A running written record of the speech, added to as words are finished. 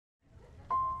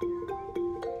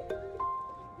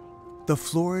The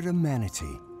Florida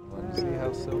manatee. See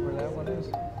how silver that one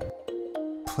is?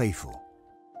 Playful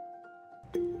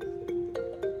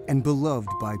and beloved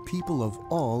by people of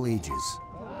all ages.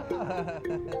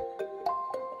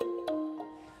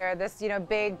 They're this,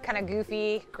 big, kind of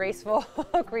goofy, graceful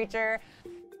creature.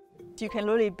 You can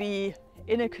literally be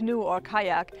in a canoe or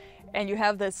kayak and you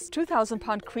have this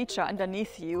 2,000-pound creature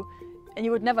underneath you and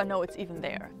you would never know it's even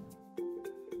there.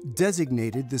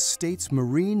 Designated the state's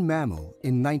marine mammal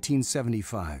in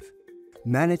 1975,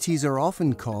 manatees are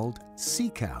often called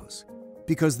sea cows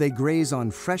because they graze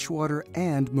on freshwater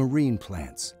and marine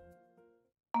plants.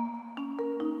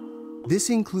 This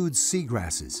includes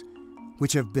seagrasses,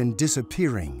 which have been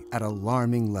disappearing at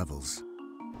alarming levels.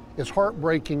 It's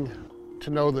heartbreaking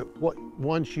to know that what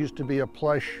once used to be a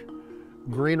plush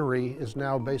greenery is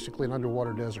now basically an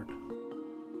underwater desert.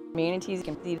 Manatees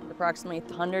can eat approximately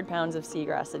 100 pounds of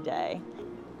seagrass a day.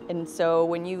 And so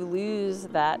when you lose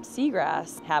that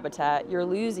seagrass habitat, you're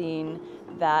losing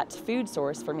that food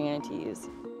source for manatees.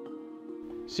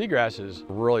 Seagrass is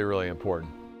really, really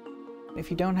important. If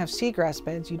you don't have seagrass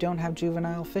beds, you don't have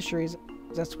juvenile fisheries.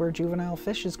 That's where juvenile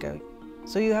fishes go.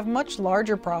 So you have much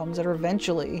larger problems that are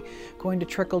eventually going to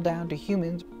trickle down to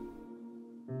humans.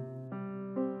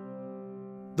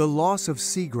 The loss of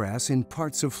seagrass in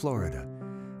parts of Florida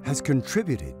has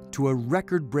contributed to a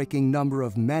record-breaking number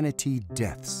of manatee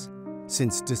deaths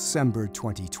since December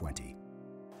 2020.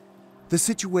 The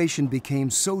situation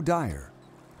became so dire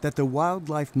that the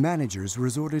wildlife managers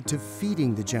resorted to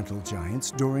feeding the gentle giants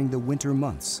during the winter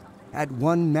months at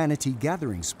one manatee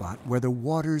gathering spot where the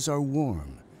waters are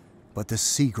warm, but the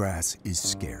seagrass is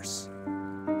scarce.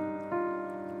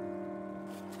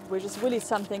 Which is really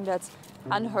something that's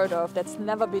unheard of, that's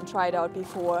never been tried out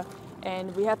before.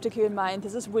 And we have to keep in mind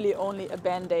this is really only a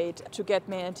band-aid to get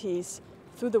manatees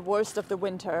through the worst of the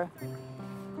winter.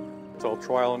 It's all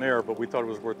trial and error, but we thought it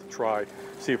was worth the try,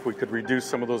 see if we could reduce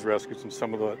some of those rescues and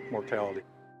some of the mortality.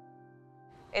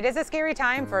 It is a scary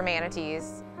time for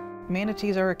manatees.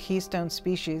 Manatees are a keystone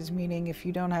species, meaning if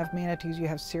you don't have manatees, you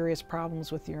have serious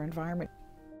problems with your environment.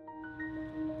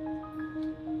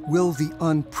 Will the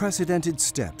unprecedented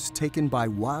steps taken by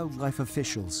wildlife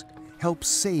officials help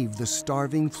save the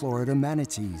starving Florida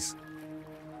manatees?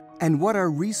 And what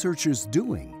are researchers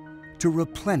doing to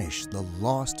replenish the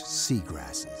lost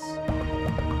seagrasses?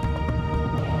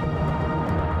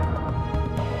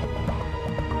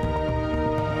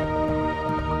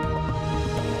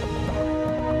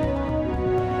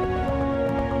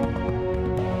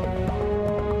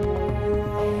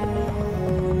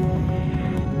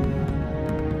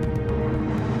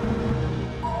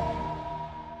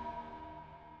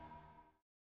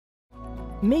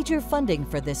 Major funding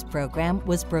for this program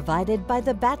was provided by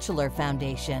the Batchelor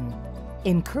Foundation,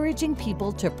 encouraging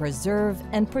people to preserve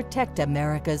and protect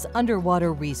America's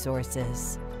underwater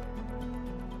resources.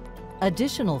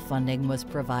 Additional funding was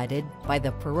provided by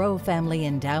the Perot Family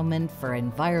Endowment for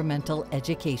Environmental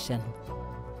Education.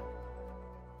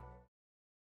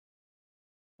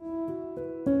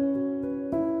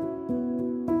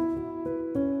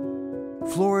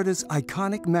 Florida's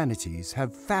iconic manatees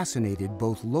have fascinated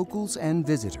both locals and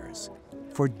visitors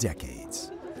for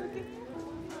decades.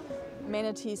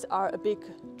 Manatees are a big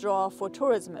draw for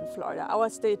tourism in Florida. Our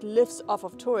state lives off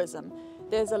of tourism.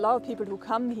 There's a lot of people who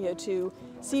come here to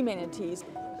see manatees.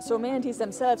 So manatees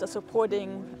themselves are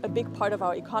supporting a big part of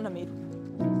our economy.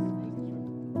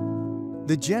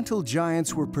 The gentle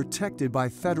giants were protected by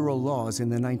federal laws in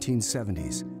the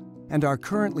 1970s and are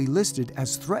currently listed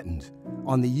as threatened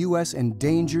on the U.S.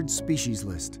 Endangered Species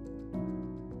List.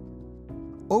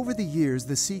 Over the years,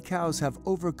 the sea cows have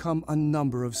overcome a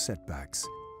number of setbacks,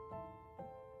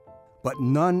 but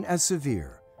none as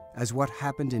severe as what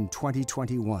happened in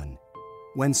 2021,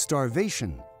 when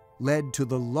starvation led to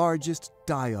the largest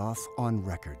die-off on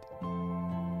record.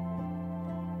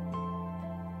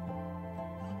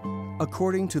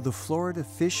 According to the Florida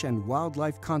Fish and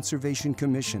Wildlife Conservation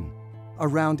Commission,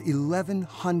 around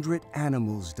 1,100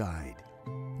 animals died,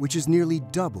 which is nearly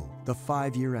double the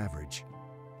 5-year average.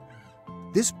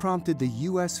 This prompted the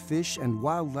U.S. Fish and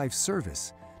Wildlife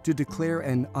Service to declare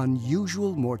an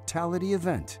unusual mortality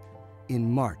event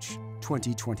in March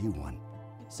 2021.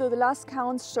 So the last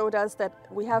counts showed us that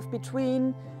we have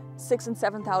between 6,000 and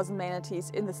 7,000 manatees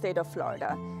in the state of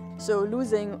Florida. So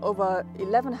losing over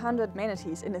 1,100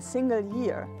 manatees in a single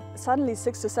year, suddenly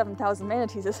 6,000 to 7,000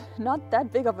 manatees is not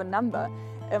that big of a number.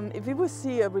 If we will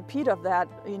see a repeat of that,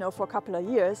 for a couple of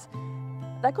years,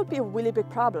 that could be a really big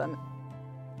problem.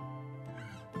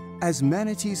 As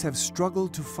manatees have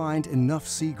struggled to find enough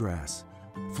seagrass,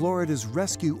 Florida's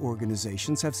rescue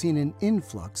organizations have seen an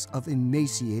influx of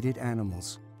emaciated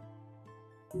animals.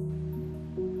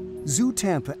 Zoo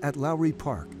Tampa at Lowry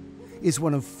Park is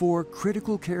one of 4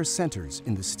 critical care centers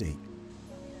in the state.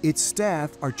 Its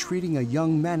staff are treating a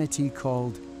young manatee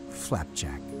called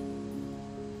Flapjack.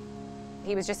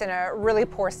 He was just in a really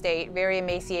poor state, very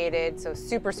emaciated, so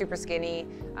super skinny.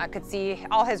 Could see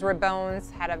all his rib bones,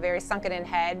 had a very sunken in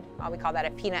head. We call that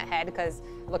a peanut head because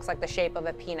it looks like the shape of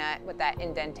a peanut with that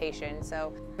indentation.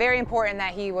 So very important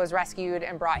that he was rescued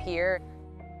and brought here.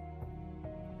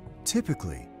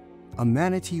 Typically, a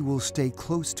manatee will stay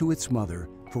close to its mother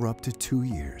for up to 2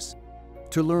 years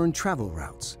to learn travel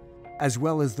routes, as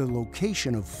well as the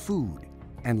location of food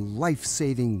and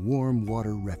life-saving warm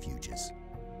water refuges.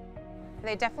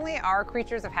 They definitely are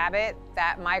creatures of habit.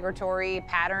 That migratory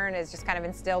pattern is just kind of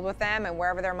instilled with them, and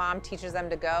wherever their mom teaches them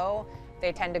to go,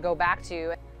 they tend to go back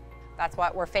to. That's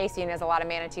what we're facing, is a lot of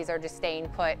manatees are just staying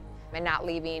put and not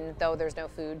leaving, though there's no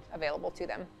food available to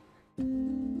them.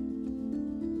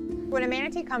 When a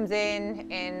manatee comes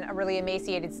in a really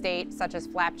emaciated state, such as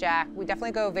Flapjack, we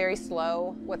definitely go very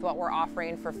slow with what we're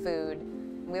offering for food.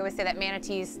 We always say that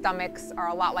manatees' stomachs are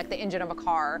a lot like the engine of a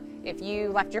car. If you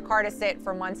left your car to sit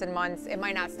for months and months, it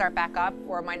might not start back up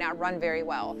or it might not run very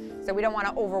well. So we don't want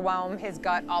to overwhelm his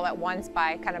gut all at once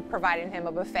by kind of providing him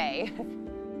a buffet.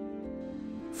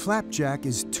 Flapjack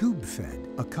is tube-fed,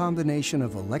 a combination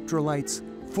of electrolytes,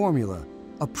 formula,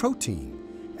 a protein,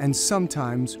 and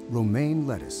sometimes romaine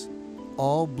lettuce,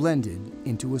 all blended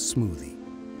into a smoothie.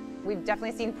 We've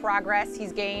definitely seen progress.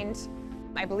 He's gained,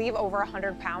 I believe, over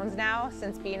 100 pounds now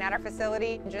since being at our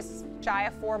facility, just shy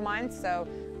of 4 months, so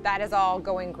that is all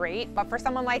going great. But for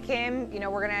someone like him, you know,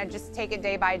 we're gonna just take it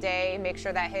day by day, make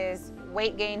sure that his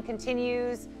weight gain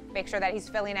continues, make sure that he's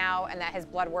filling out, and that his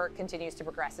blood work continues to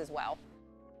progress as well.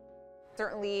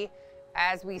 Certainly,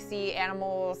 as we see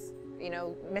animals, you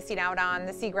know, missing out on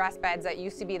the seagrass beds that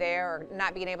used to be there or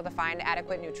not being able to find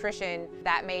adequate nutrition,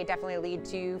 that may definitely lead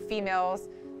to females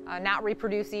not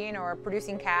reproducing or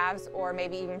producing calves, or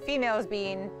maybe even females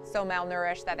being so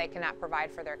malnourished that they cannot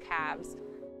provide for their calves.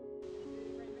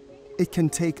 It can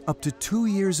take up to 2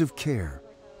 years of care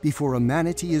before a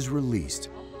manatee is released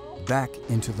back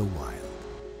into the wild.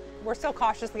 We're still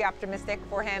cautiously optimistic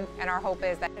for him, and our hope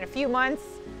is that in a few months,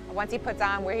 once he puts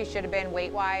on where he should have been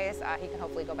weight-wise, he can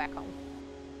hopefully go back home.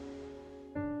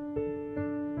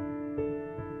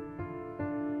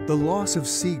 The loss of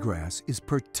seagrass is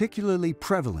particularly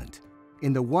prevalent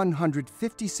in the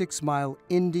 156-mile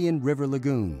Indian River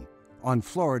Lagoon on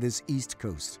Florida's east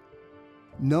coast.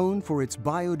 Known for its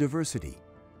biodiversity,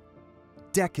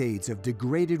 decades of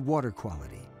degraded water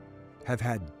quality have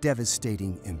had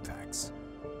devastating impacts.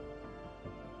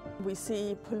 We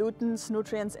see pollutants,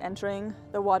 nutrients entering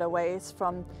the waterways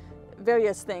from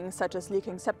various things such as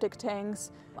leaking septic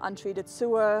tanks, untreated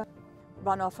sewer,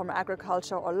 runoff from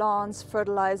agriculture or lawns,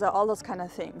 fertilizer, all those kind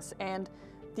of things. And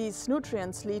these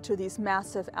nutrients lead to these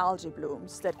massive algae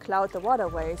blooms that cloud the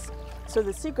waterways, so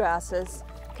the seagrasses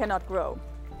cannot grow.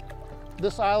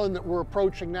 This island that we're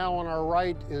approaching now on our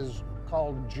right is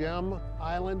called Gem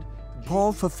Island.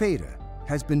 Paul Fafeda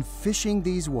has been fishing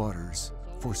these waters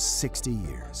for 60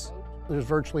 years. There's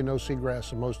virtually no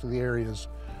seagrass in most of the areas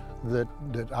that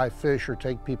I fish or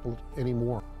take people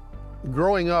anymore.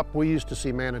 Growing up, we used to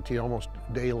see manatee almost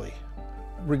daily,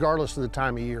 regardless of the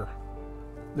time of year.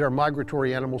 They're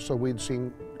migratory animals, so we'd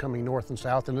seen coming north and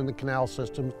south and in the canal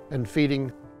system and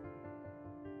feeding.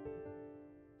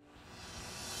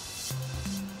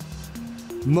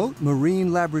 Moat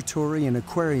Marine Laboratory and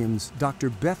Aquarium's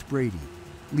Dr. Beth Brady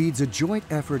leads a joint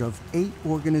effort of 8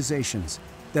 organizations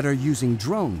that are using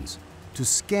drones to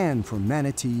scan for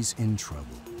manatees in trouble.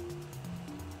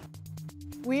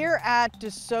 We're at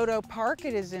DeSoto Park.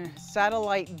 It is in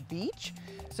Satellite Beach.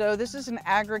 So this is an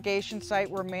aggregation site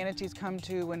where manatees come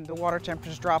to when the water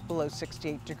temperatures drop below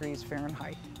 68 degrees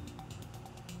Fahrenheit.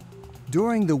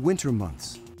 During the winter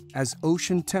months, as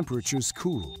ocean temperatures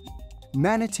cool,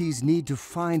 manatees need to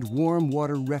find warm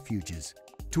water refuges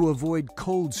to avoid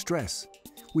cold stress,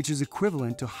 which is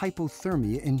equivalent to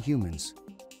hypothermia in humans.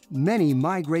 Many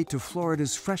migrate to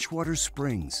Florida's freshwater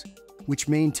springs, which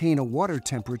maintain a water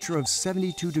temperature of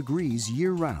 72 degrees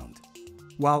year-round,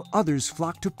 while others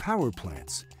flock to power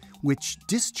plants, which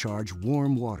discharge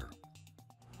warm water.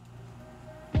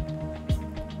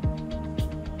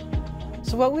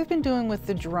 So what we've been doing with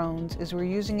the drones is we're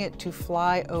using it to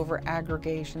fly over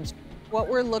aggregations. What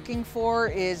we're looking for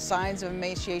is signs of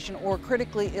emaciation or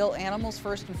critically ill animals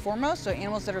first and foremost, so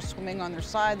animals that are swimming on their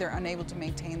side, they're unable to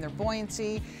maintain their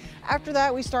buoyancy. After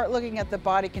that, we start looking at the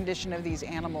body condition of these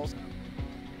animals.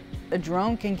 A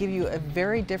drone can give you a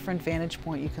very different vantage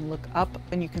point. You can look up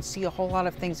and you can see a whole lot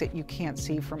of things that you can't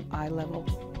see from eye level.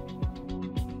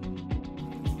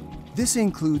 This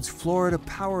includes Florida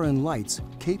Power and Light's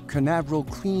Cape Canaveral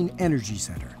Clean Energy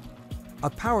Center, a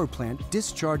power plant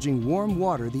discharging warm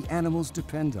water the animals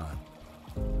depend on.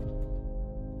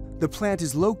 The plant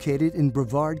is located in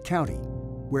Brevard County,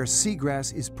 where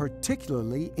seagrass is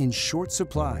particularly in short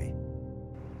supply.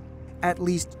 At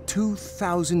least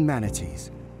 2,000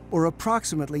 manatees, or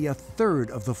approximately a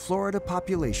third of the Florida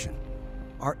population,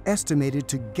 are estimated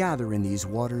to gather in these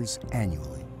waters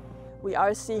annually. We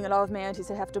are seeing a lot of manatees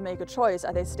that have to make a choice.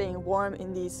 Are they staying warm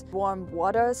in these warm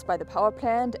waters by the power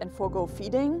plant and forego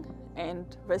feeding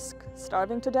and risk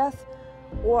starving to death?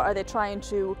 Or are they trying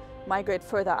to migrate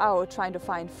further out, trying to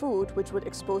find food, which would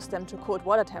expose them to cold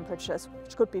water temperatures,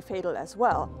 which could be fatal as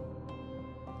well?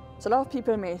 So a lot of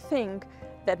people may think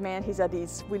that manatees are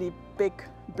these really big,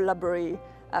 blubbery,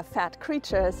 fat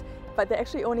creatures, but they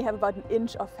actually only have about an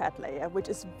inch of fat layer, which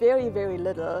is very, very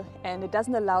little, and it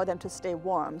doesn't allow them to stay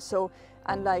warm. So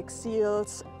unlike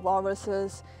seals,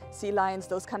 walruses, sea lions,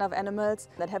 those kind of animals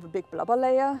that have a big blubber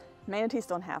layer, manatees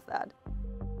don't have that.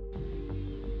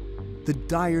 The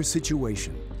dire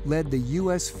situation led the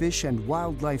U.S. Fish and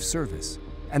Wildlife Service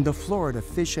and the Florida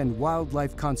Fish and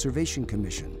Wildlife Conservation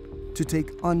Commission to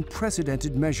take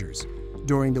unprecedented measures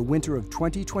during the winter of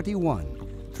 2021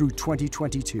 through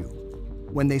 2022,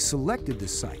 when they selected the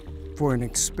site for an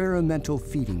experimental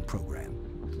feeding program.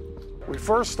 We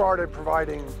first started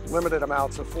providing limited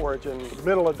amounts of forage in the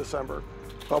middle of December,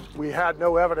 but we had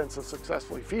no evidence of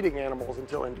successfully feeding animals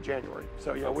until into January.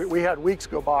 So we had weeks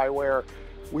go by where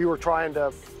we were trying to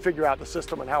figure out the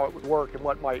system and how it would work and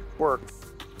what might work.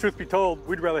 Truth be told,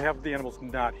 we'd rather have the animals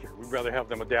not here. We'd rather have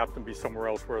them adapt and be somewhere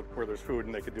else where there's food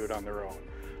and they could do it on their own.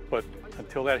 But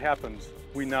until that happens,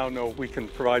 we now know we can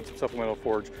provide some supplemental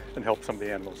forage and help some of the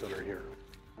animals that are here.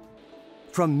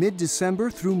 From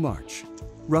mid-December through March,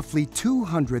 roughly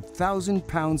 200,000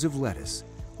 pounds of lettuce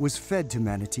was fed to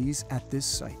manatees at this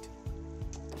site.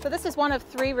 So this is one of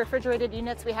 3 refrigerated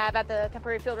units we have at the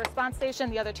temporary field response station.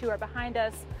 The other 2 are behind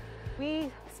us.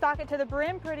 We stock it to the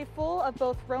brim pretty full of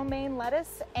both romaine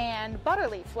lettuce and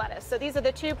butterleaf lettuce. So these are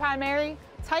the 2 primary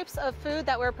types of food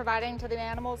that we're providing to the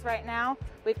animals right now.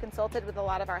 We've consulted with a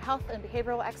lot of our health and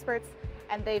behavioral experts,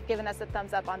 and they've given us a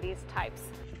thumbs up on these types.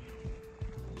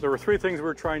 There were 3 things we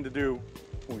were trying to do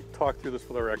when we talked through this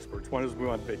with our experts. One is we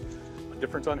want to make a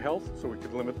difference on health, so we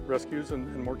could limit rescues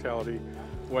and mortality.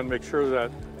 We want to make sure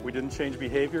that we didn't change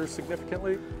behavior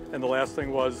significantly. And the last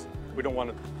thing was, we don't want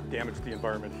to damage the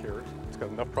environment here. It's got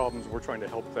enough problems, we're trying to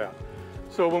help that.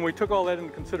 So when we took all that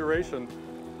into consideration,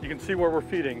 you can see where we're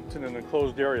feeding. It's in an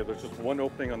enclosed area. There's just one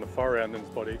opening on the far end and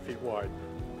it's about 8 feet wide.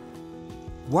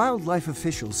 Wildlife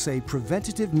officials say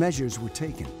preventative measures were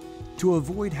taken to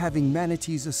avoid having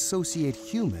manatees associate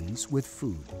humans with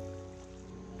food.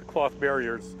 The cloth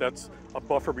barriers, that's a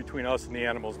buffer between us and the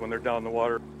animals when they're down in the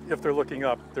water. If they're looking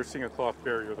up, they're seeing a cloth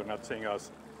barrier, they're not seeing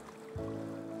us.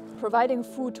 Providing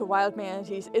food to wild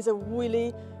manatees is a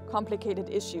really complicated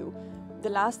issue. The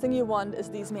last thing you want is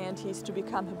these manatees to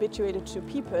become habituated to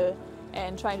people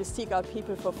and trying to seek out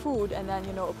people for food and then,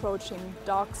 approaching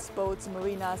docks, boats,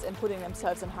 marinas and putting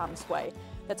themselves in harm's way.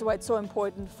 That's why it's so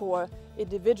important for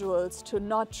individuals to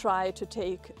not try to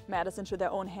take matters into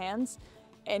their own hands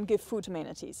and give food to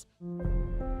manatees.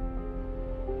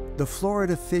 The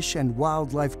Florida Fish and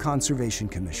Wildlife Conservation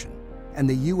Commission and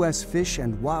the U.S. Fish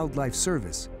and Wildlife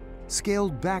Service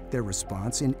scaled back their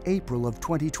response in April of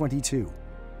 2022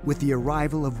 with the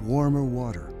arrival of warmer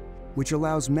water, which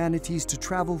allows manatees to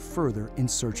travel further in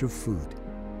search of food.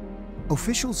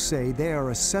 Officials say they are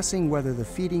assessing whether the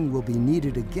feeding will be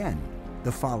needed again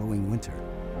the following winter.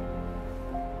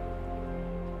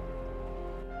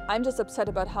 I'm just upset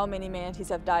about how many manatees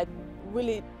have died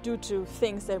really due to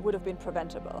things that would have been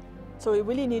preventable. So we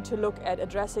really need to look at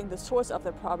addressing the source of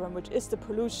the problem, which is the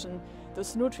pollution,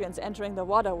 those nutrients entering the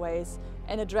waterways,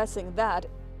 and addressing that.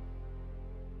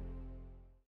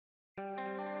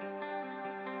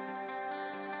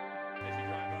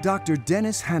 Dr.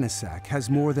 Dennis Hanasak has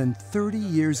more than 30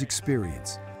 years'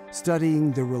 experience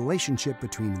studying the relationship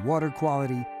between water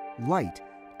quality, light,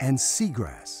 and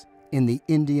seagrass in the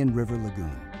Indian River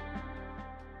Lagoon.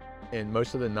 In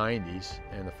most of the 90s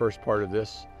and the first part of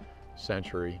this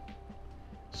century,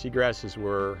 seagrasses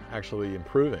were actually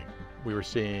improving. We were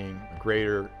seeing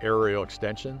greater aerial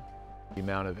extension, the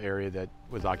amount of area that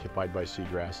was occupied by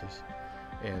seagrasses,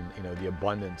 and the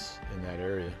abundance in that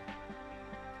area.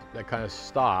 That kind of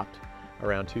stopped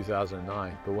around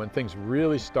 2009, but when things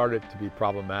really started to be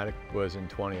problematic was in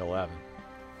 2011.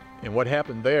 And what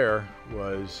happened there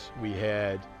was we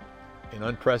had an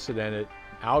unprecedented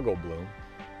algal bloom,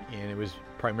 and it was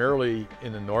primarily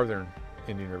in the northern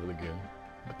Indian River Lagoon,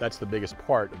 but that's the biggest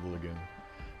part of the lagoon.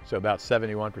 So about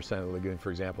 71% of the lagoon,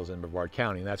 for example, is in Brevard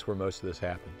County, and that's where most of this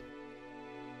happened.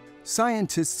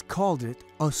 Scientists called it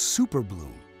a super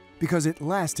bloom because it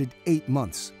lasted 8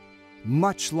 months,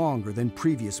 much longer than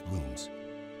previous blooms.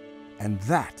 And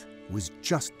that was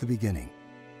just the beginning.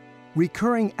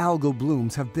 Recurring algal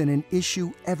blooms have been an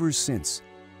issue ever since,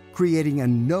 creating a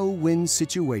no-win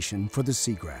situation for the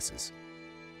seagrasses.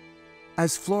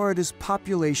 As Florida's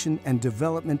population and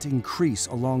development increase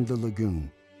along the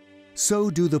lagoon, so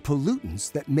do the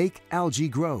pollutants that make algae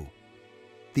grow.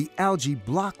 The algae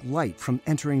block light from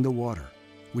entering the water,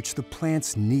 which the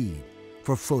plants need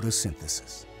for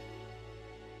photosynthesis.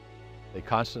 They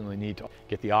constantly need to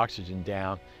get the oxygen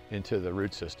down into the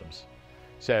root systems.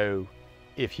 So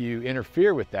if you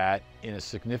interfere with that in a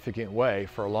significant way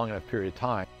for a long enough period of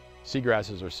time,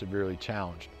 seagrasses are severely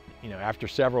challenged. After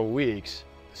several weeks,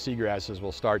 seagrasses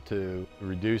will start to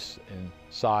reduce in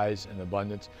size and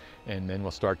abundance, and then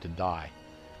will start to die.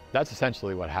 That's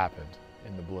essentially what happened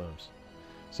in the blooms.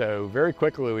 So very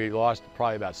quickly we lost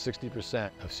probably about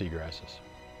 60% of seagrasses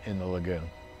in the lagoon.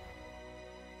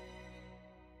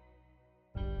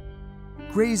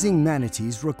 Grazing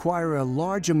manatees require a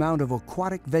large amount of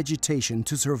aquatic vegetation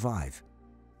to survive,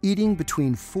 eating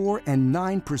between 4 and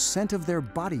 9% of their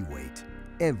body weight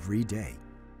every day.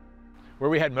 Where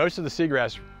we had most of the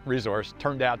seagrass resource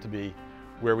turned out to be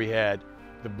where we had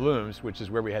the blooms, which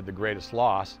is where we had the greatest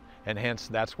loss, and hence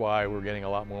that's why we're getting a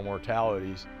lot more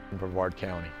mortalities in Brevard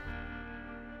County.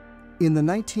 In the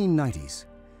 1990s,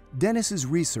 Dennis's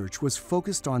research was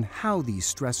focused on how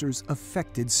these stressors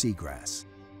affected seagrass.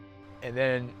 And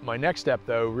then my next step,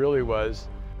 though, really was,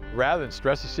 rather than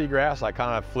stress the seagrass, I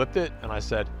kind of flipped it and I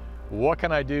said, what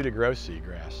can I do to grow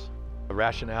seagrass? The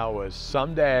rationale was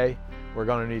someday we're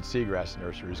going to need seagrass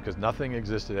nurseries because nothing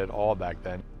existed at all back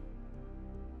then.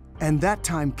 And that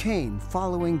time came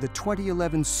following the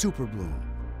 2011 superbloom,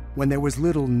 when there was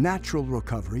little natural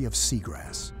recovery of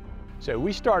seagrass. So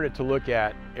we started to look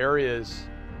at areas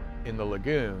in the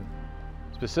lagoon,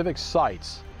 specific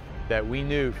sites that we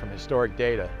knew from historic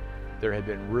data there had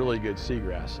been really good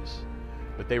seagrasses,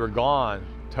 but they were gone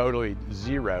totally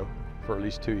zero for at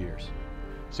least 2 years.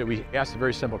 So we asked a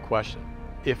very simple question.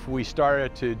 If we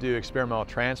started to do experimental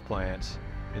transplants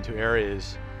into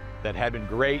areas that had been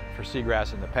great for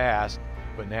seagrass in the past,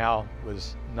 but now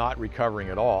was not recovering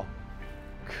at all,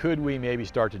 could we maybe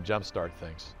start to jumpstart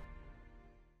things?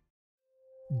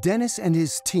 Dennis and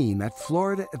his team at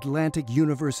Florida Atlantic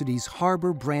University's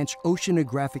Harbor Branch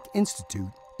Oceanographic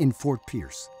Institute in Fort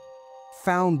Pierce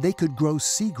found they could grow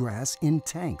seagrass in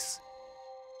tanks.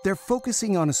 They're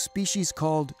focusing on a species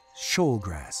called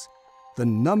shoalgrass, the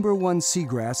 #1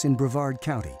 seagrass in Brevard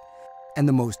County and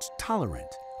the most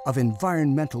tolerant of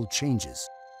environmental changes.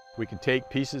 We can take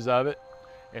pieces of it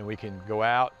and we can go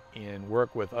out and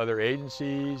work with other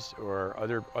agencies or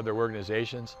other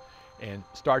organizations and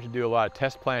start to do a lot of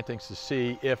test plantings to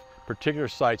see if particular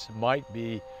sites might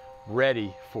be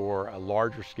ready for a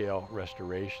larger scale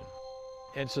restoration.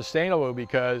 And sustainable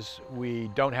because we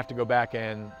don't have to go back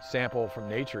and sample from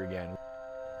nature again.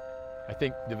 I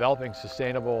think developing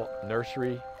sustainable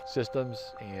nursery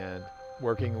systems and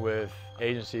working with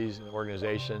agencies and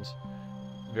organizations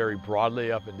very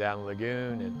broadly up and down the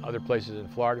lagoon and other places in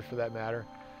Florida for that matter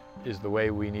is the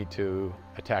way we need to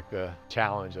attack the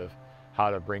challenge of how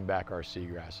to bring back our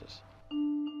seagrasses.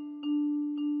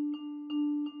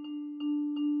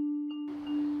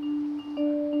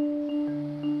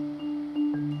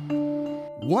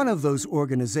 One of those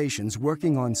organizations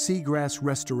working on seagrass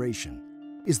restoration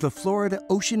is the Florida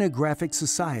Oceanographic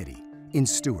Society in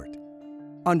Stuart,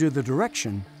 under the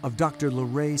direction of Dr.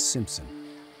 LaRae Simpson.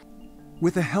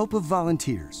 With the help of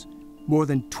volunteers, more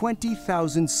than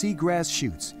 20,000 seagrass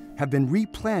shoots have been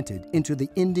replanted into the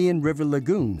Indian River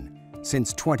Lagoon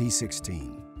since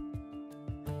 2016.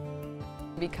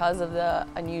 Because of the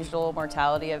unusual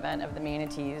mortality event of the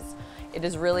manatees, it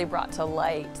has really brought to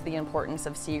light the importance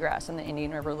of seagrass in the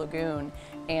Indian River Lagoon,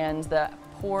 and the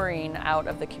pouring out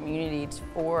of the community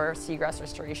for seagrass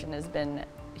restoration has been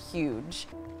huge.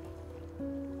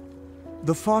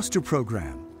 The Foster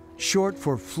Program, short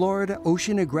for Florida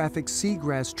Oceanographic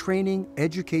Seagrass Training,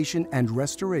 Education, and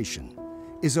Restoration,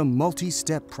 is a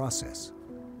multi-step process.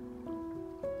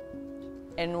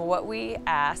 And what we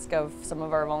ask of some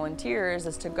of our volunteers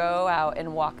is to go out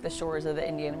and walk the shores of the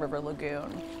Indian River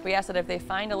Lagoon. We ask that if they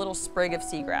find a little sprig of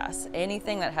seagrass,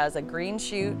 anything that has a green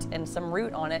shoot and some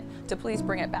root on it, to please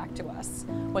bring it back to us.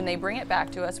 When they bring it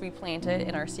back to us, we plant it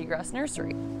in our seagrass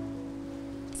nursery.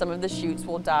 Some of the shoots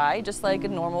will die, just like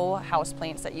normal house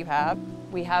plants that you have.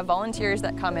 We have volunteers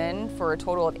that come in for a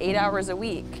total of 8 hours a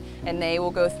week, and they will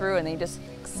go through and they just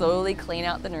slowly clean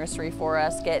out the nursery for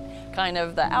us, get kind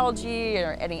of the algae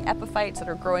or any epiphytes that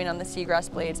are growing on the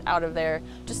seagrass blades out of there,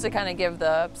 just to kind of give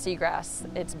the seagrass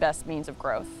its best means of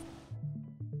growth.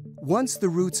 Once the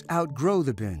roots outgrow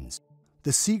the bins,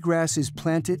 the seagrass is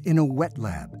planted in a wet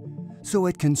lab so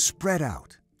it can spread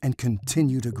out and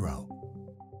continue to grow.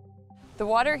 The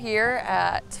water here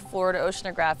at Florida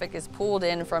Oceanographic is pulled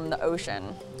in from the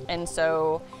ocean, and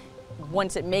so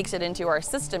once it makes it into our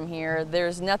system here,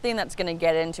 there's nothing that's going to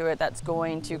get into it that's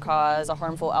going to cause a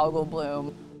harmful algal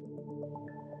bloom.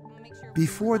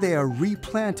 Before they are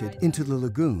replanted into the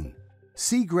lagoon,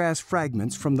 seagrass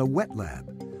fragments from the wet lab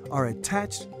are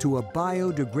attached to a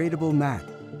biodegradable mat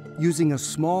using a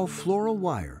small floral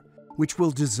wire which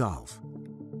will dissolve.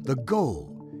 The goal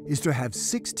is to have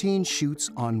 16 shoots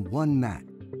on one mat,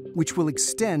 which will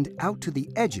extend out to the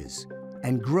edges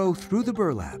and grow through the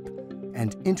burlap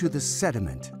and into the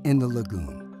sediment in the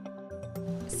lagoon.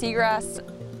 Seagrass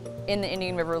in the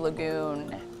Indian River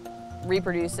Lagoon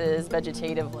reproduces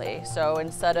vegetatively. So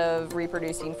instead of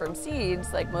reproducing from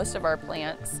seeds, like most of our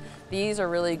plants, these are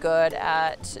really good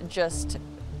at just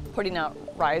putting out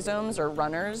rhizomes or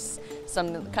runners,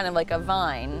 some kind of like a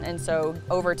vine. And so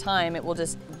over time, it will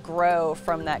just grow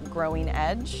from that growing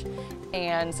edge.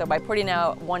 And so by putting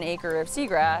out 1 acre of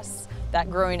seagrass, that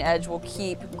growing edge will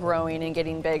keep growing and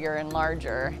getting bigger and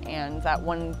larger. And that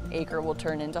 1 acre will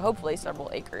turn into hopefully several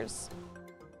acres.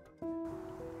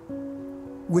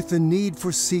 With the need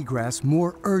for seagrass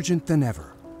more urgent than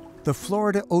ever, the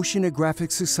Florida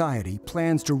Oceanographic Society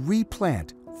plans to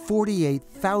replant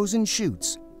 48,000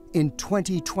 shoots in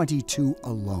 2022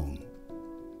 alone.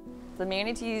 The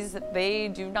manatees, they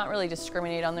do not really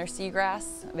discriminate on their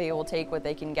seagrass. They will take what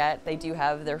they can get. They do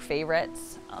have their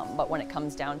favorites, but when it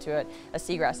comes down to it, a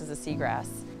seagrass is a seagrass.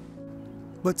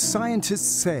 But scientists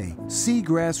say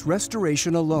seagrass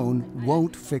restoration alone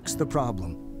won't fix the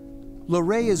problem.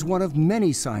 LaRae is one of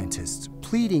many scientists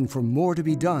pleading for more to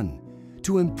be done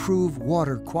to improve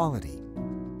water quality.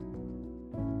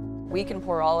 We can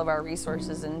pour all of our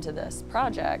resources into this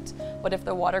project, but if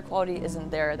the water quality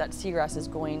isn't there, that seagrass is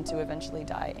going to eventually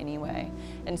die anyway.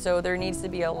 And so there needs to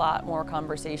be a lot more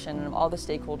conversation of all the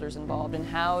stakeholders involved in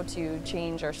how to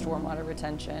change our stormwater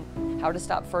retention, how to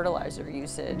stop fertilizer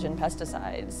usage and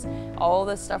pesticides, all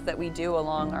the stuff that we do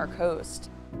along our coast.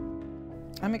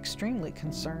 I'm extremely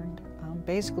concerned,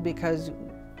 basically because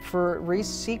for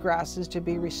seagrasses to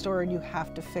be restored, you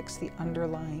have to fix the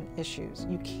underlying issues.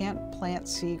 You can't plant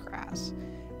seagrass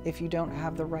if you don't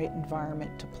have the right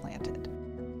environment to plant it.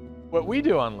 What we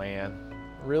do on land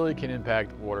really can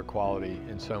impact water quality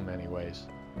in so many ways.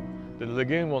 The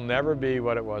lagoon will never be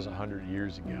what it was 100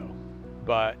 years ago,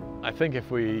 but I think if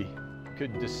we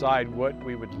could decide what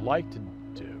we would like to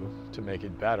do to make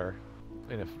it better,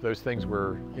 and if those things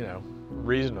were,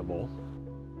 reasonable,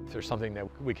 if there's something that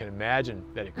we can imagine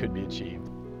that it could be achieved.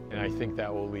 And I think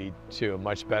that will lead to a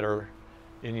much better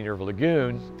Indian River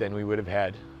Lagoon than we would have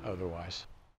had otherwise.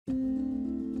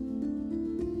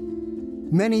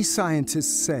 Many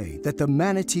scientists say that the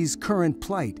manatee's current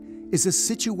plight is a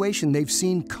situation they've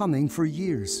seen coming for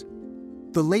years.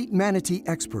 The late manatee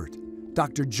expert,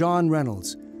 Dr. John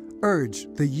Reynolds,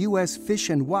 urged the U.S. Fish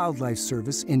and Wildlife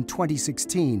Service in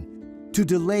 2016 to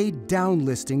delay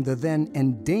downlisting the then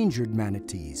endangered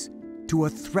manatees to a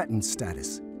threatened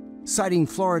status, citing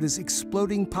Florida's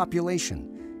exploding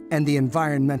population and the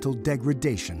environmental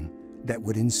degradation that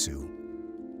would ensue.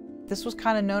 This was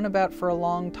kind of known about for a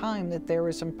long time, that there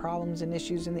were some problems and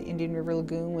issues in the Indian River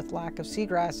Lagoon with lack of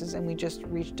seagrasses, and we just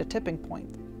reached a tipping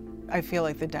point. I feel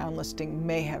like the downlisting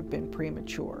may have been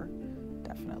premature,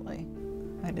 definitely.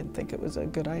 I didn't think it was a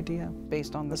good idea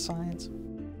based on the science.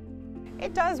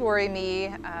 It does worry me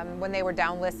when they were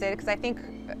downlisted, because I think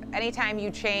anytime you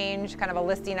change kind of a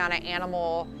listing on an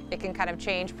animal, it can kind of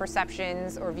change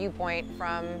perceptions or viewpoint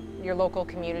from your local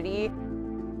community.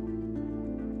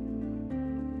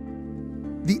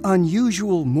 The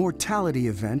unusual mortality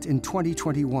event in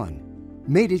 2021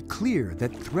 made it clear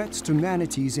that threats to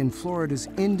manatees in Florida's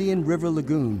Indian River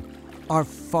Lagoon are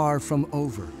far from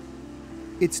over.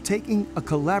 It's taking a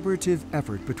collaborative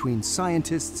effort between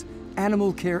scientists,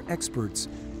 animal care experts,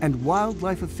 and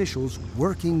wildlife officials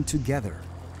working together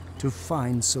to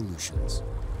find solutions.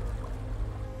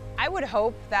 I would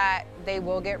hope that they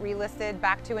will get relisted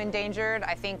back to endangered.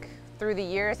 I think through the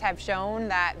years have shown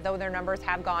that though their numbers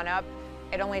have gone up,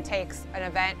 it only takes an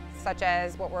event such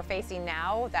as what we're facing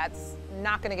now that's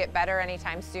not going to get better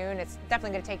anytime soon. It's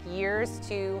definitely going to take years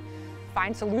to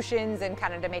find solutions and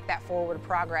kind of to make that forward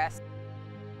progress.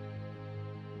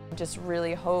 Just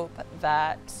really hope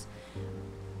that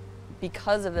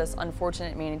because of this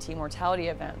unfortunate manatee mortality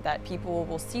event, that people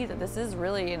will see that this is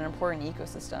really an important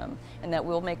ecosystem and that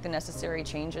we'll make the necessary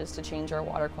changes to change our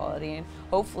water quality. And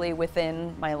hopefully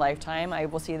within my lifetime, I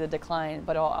will see the decline,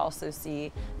 but I'll also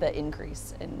see the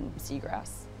increase in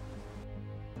seagrass.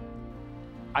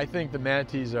 I think the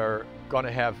manatees are going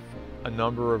to have a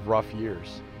number of rough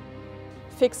years.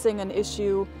 Fixing an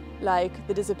issue like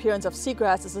the disappearance of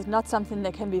seagrasses is not something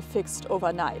that can be fixed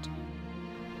overnight.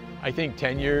 I think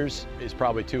 10 years is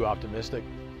probably too optimistic.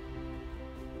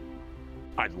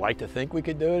 I'd like to think we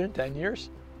could do it in 10 years.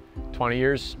 20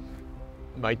 years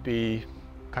might be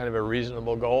kind of a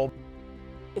reasonable goal.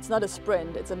 It's not a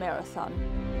sprint, it's a marathon.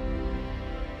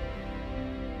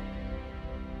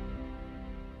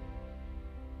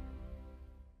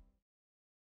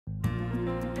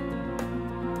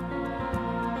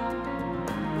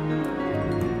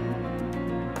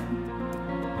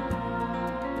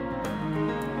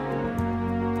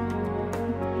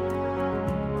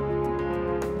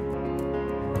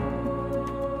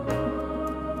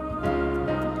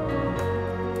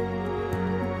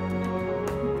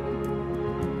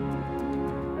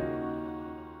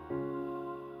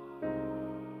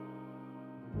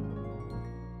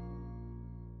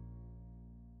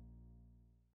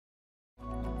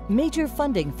 Major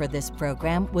funding for this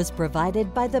program was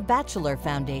provided by the Batchelor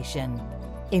Foundation,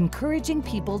 encouraging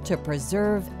people to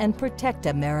preserve and protect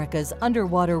America's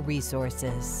underwater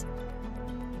resources.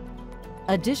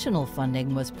 Additional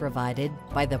funding was provided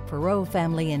by the Perot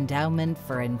Family Endowment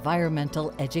for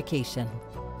Environmental Education.